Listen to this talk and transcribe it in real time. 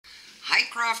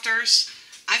crafters.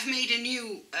 I've made a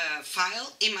new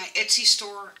file in my Etsy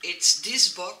store. It's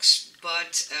this box,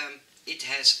 but it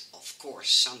has, of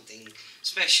course, something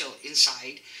special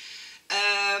inside.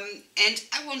 And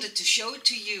I wanted to show it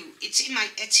to you. It's in my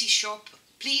Etsy shop.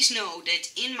 Please know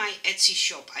that in my Etsy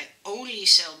shop I only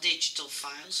sell digital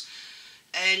files,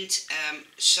 and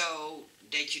so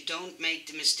that you don't make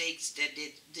the mistakes that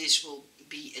this will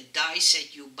be a die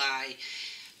set you buy.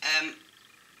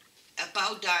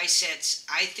 About die sets,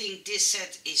 I think this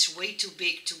set is way too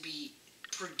big to be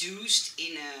produced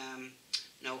in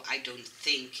a... No, I don't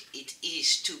think it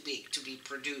is too big to be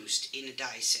produced in a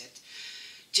die set.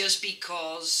 Just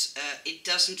because it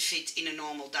doesn't fit in a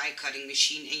normal die cutting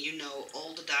machine, and you know,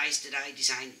 all the dies that I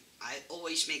design, I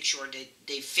always make sure that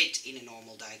they fit in a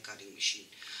normal die cutting machine.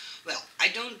 Well, I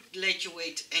don't let you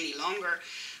wait any longer.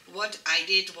 What I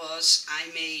did was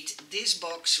I made this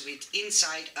box with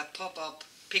inside a pop-up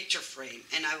picture frame,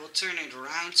 and I will turn it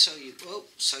around so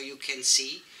you can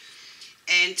see.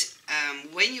 And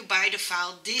when you buy the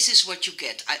file, this is what you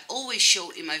get. I always show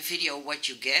in my video what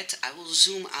you get. I will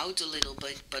zoom out a little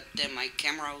bit, but then my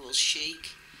camera will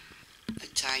shake a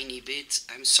tiny bit.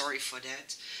 I'm sorry for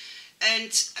that.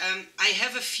 And I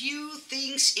have a few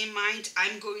things in mind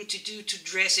I'm going to do to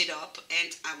dress it up,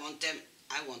 and I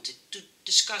wanted to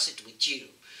discuss it with you.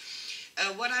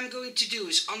 What I'm going to do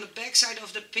is, on the back side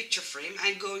of the picture frame,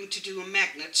 I'm going to do a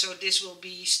magnet, so this will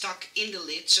be stuck in the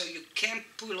lid, so you can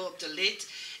pull up the lid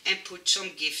and put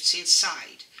some gifts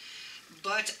inside.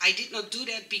 But I did not do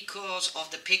that because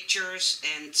of the pictures,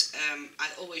 and I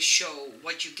always show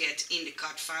what you get in the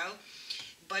cut file.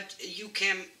 But you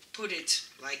can put it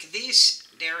like this.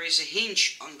 There is a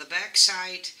hinge on the back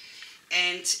side,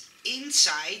 and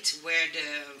inside, where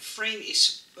the frame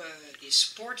is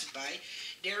supported by,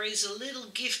 there is a little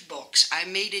gift box. I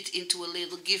made it into a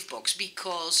little gift box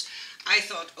because I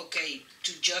thought, okay,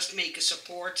 to just make a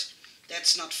support,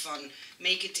 that's not fun.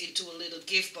 Make it into a little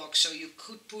gift box so you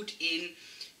could put in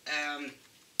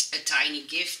a tiny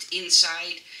gift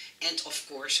inside, and of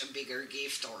course a bigger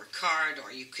gift or a card,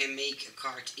 or you can make a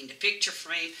card in the picture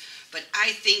frame. But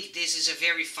I think this is a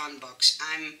very fun box.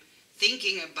 I'm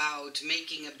thinking about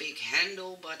making a big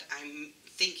handle, but I'm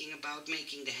thinking about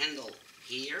making the handle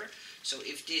here. So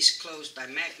if this closed by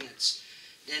magnets,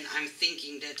 then I'm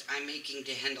thinking that I'm making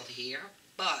the handle here.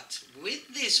 But with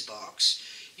this box,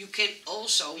 you can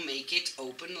also make it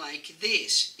open like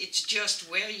this. It's just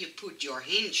where you put your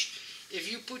hinge.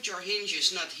 If you put your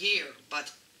hinges not here,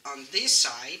 but on this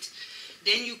side,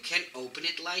 then you can open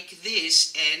it like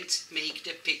this and make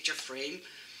the picture frame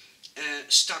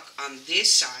stuck on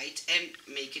this side and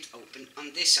make it open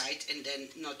on this side, and then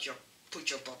not put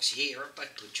your box here,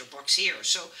 but put your box here.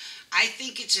 So I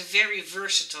think it's a very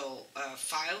versatile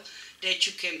file that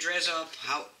you can dress up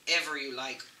however you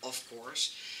like, of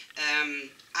course.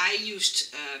 I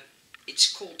used,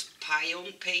 it's called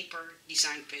Payon paper,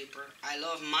 design paper. I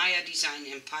love Maya design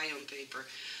and Payon paper.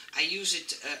 I use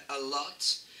it a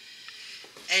lot.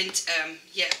 And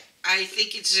yeah, I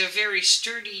think it's a very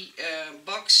sturdy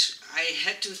box. I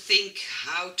had to think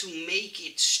how to make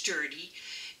it sturdy.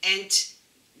 And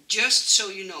just so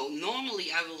you know, normally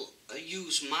I will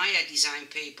use Maya design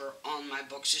paper on my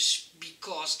boxes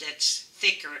because that's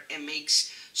thicker and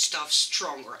makes stuff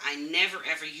stronger. I never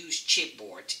ever use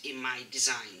chipboard in my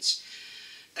designs.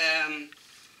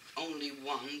 Only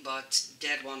one, but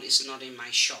that one is not in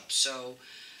my shop. So,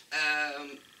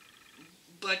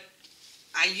 but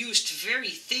I used very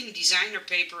thin designer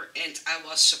paper, and I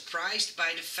was surprised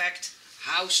by the fact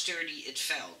how sturdy it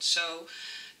felt. So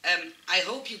I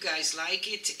hope you guys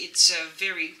like it. It's a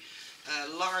very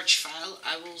large file.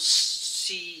 I will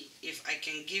see if I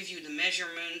can give you the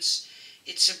measurements.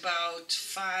 It's about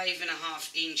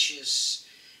 5.5 inches,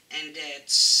 and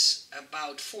that's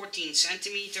about 14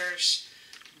 centimeters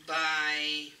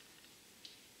by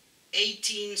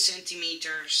 18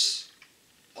 centimeters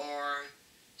or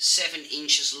 7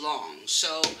 inches long.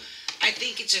 So I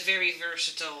think it's a very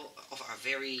versatile, of a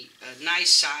very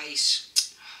nice size.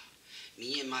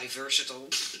 Me and my versatile.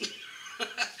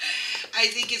 I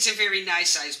think it's a very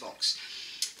nice size box.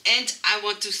 And I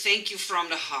want to thank you from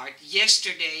the heart.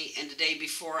 Yesterday and the day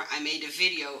before I made a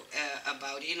video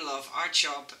about In Love Art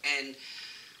Shop, and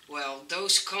well,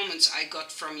 those comments I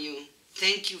got from you,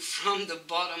 thank you from the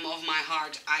bottom of my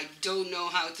heart. I don't know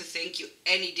how to thank you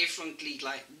any differently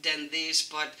than this,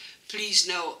 but please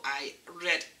know I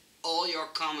read all your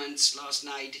comments last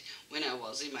night when I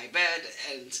was in my bed,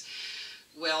 and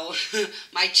well,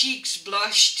 my cheeks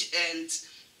blushed, and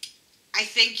I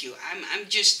thank you. I'm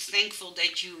just thankful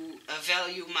that you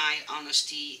value my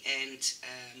honesty, and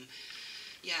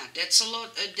Yeah, that's a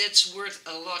lot. That's worth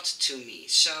a lot to me.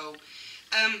 So,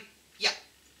 yeah,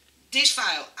 this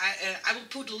file I will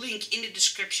put a link in the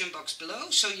description box below,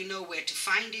 so you know where to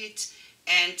find it,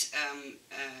 and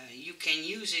you can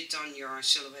use it on your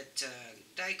silhouette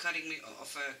die cutting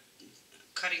of a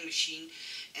cutting machine,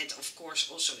 and of course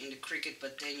also in the Cricut.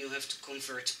 But then you have to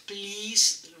convert.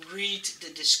 Please read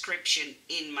the description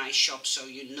in my shop so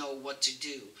you know what to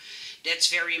do.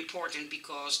 That's very important,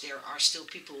 because there are still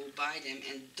people who buy them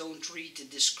and don't read the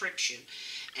description,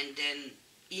 and then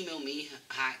email me,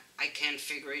 hi, I can't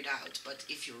figure it out. But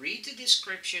if you read the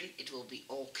description, it will be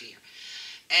all clear.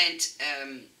 And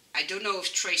I don't know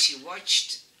if Tracy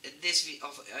watched this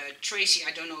Tracy,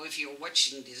 I don't know if you're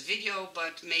watching this video,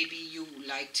 but maybe you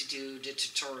like to do the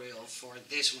tutorial for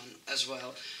this one as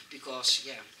well, because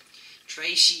yeah,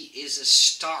 Tracy is a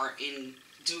star in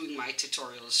doing my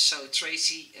tutorials. So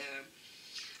Tracy,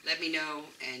 let me know,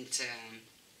 and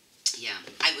yeah,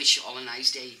 I wish you all a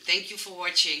nice day. Thank you for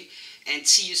watching, and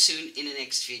see you soon in the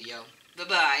next video. Bye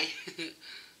bye.